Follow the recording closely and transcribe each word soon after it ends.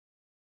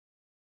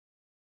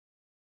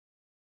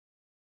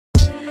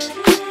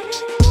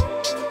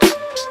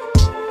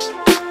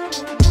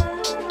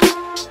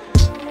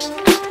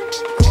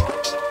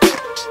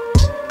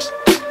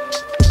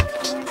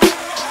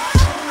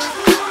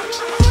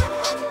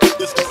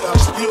out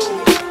to you.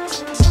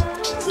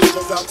 This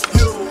goes out to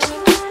you.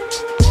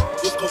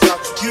 This goes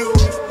out to you.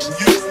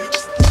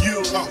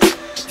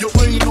 Your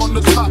reign on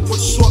the top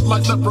was short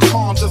like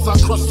leprechauns as I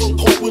crush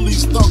so-called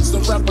willies, thugs,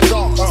 and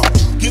rapadons.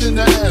 Get in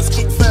the ass,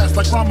 quick fast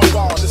like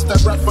Ramadan. It's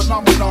that rap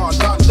phenomenon,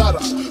 da-da-da.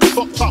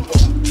 Fuck Papa,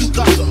 you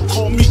gotta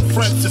call me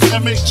Francis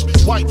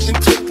MH. White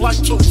and thick like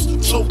toast,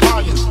 so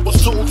iron.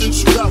 Was told in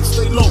shootout,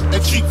 stay low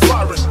and keep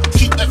firing.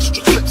 Keep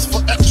extra clips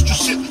for extra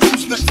shit.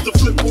 Who's next to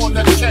flip on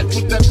that cat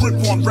with that grip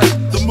on rap?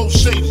 The most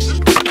shady,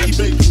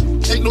 baby.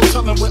 Ain't no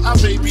telling where I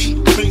may be.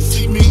 May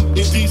see me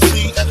in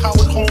DC at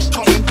Howard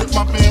Homecoming with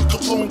my man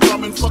Capone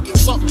drumming fucking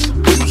something.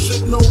 You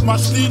should know my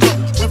stilo.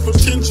 Went from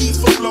 10 G's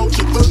for blow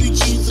to 30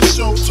 G's a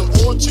show to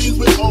all G's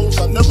with O's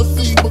I never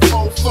seen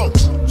before. So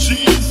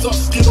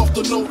Jesus, get off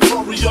the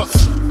notorious.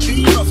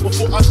 Keen us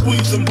before I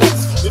squeeze and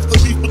bust. If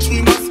the beef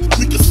between us,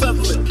 we can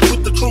settle it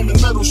with the chrome and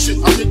metal shit.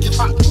 I make it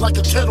hot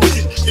like a kettle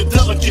hit. You're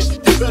delicate,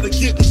 you better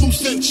get who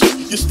sent you.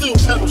 You still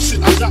pedal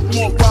shit. I got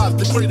more rides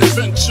than great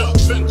adventure.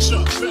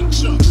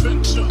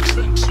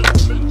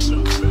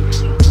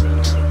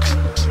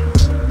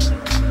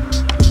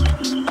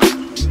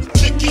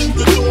 Kick in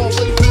the door,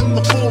 waving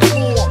the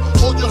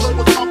 4-4. All you heard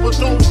was Papa,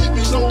 don't leave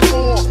me no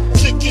more.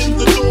 Kick in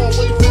the door,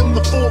 waving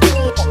the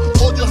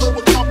 4-4. All you heard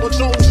was Papa,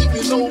 don't leave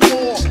me no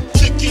more.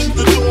 Kick in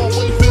the door,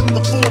 waving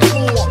the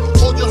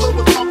 4-4. All you heard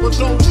was Papa,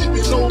 don't leave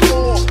me no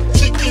more.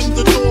 Kick in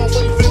the door,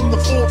 waving the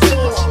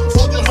 4-4.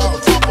 All you heard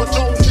was Papa,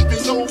 don't leave me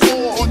no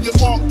more. On your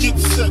mark, get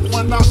set.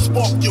 When I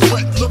spark you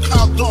wet, look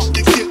how dark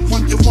you get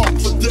when you mark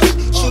for death.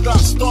 Should I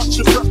start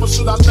your rep or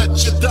should I let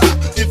you die?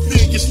 In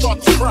fear you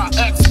start to cry,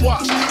 ask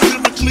why.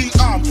 Lyrically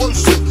I'm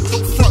worship,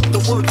 don't front the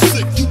word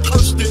sick. You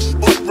cursed it,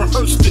 but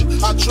rehearsed it.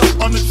 I drop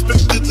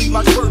unexpectedly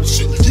like bird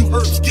shit. You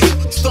herbs get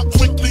stuck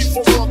quickly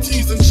for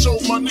royalties and show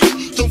money.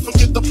 Don't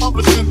forget the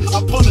publishing,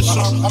 I punish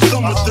them. I'm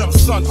done with them,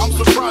 son, I'm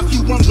surprised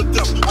you run with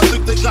them. I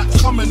think they got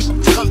coming,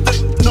 cause they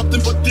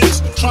nothing but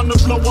dicks. Trying to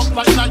blow up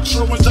like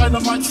nitro and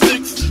dynamite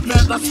sticks.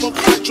 Man, I smoke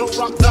hydro,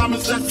 rock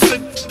diamonds, that's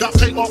sick. Got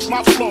paid off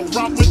my flow,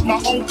 rhyme with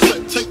my own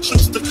clip. Take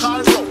trips to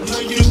Cairo,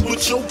 lay in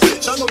with your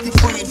bitch. I know you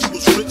praying you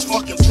was rich,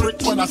 fucking prick.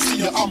 When I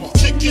see you, I'ma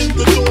kick in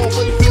the door,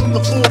 waving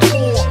the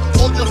 4-4.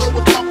 All you heard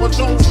was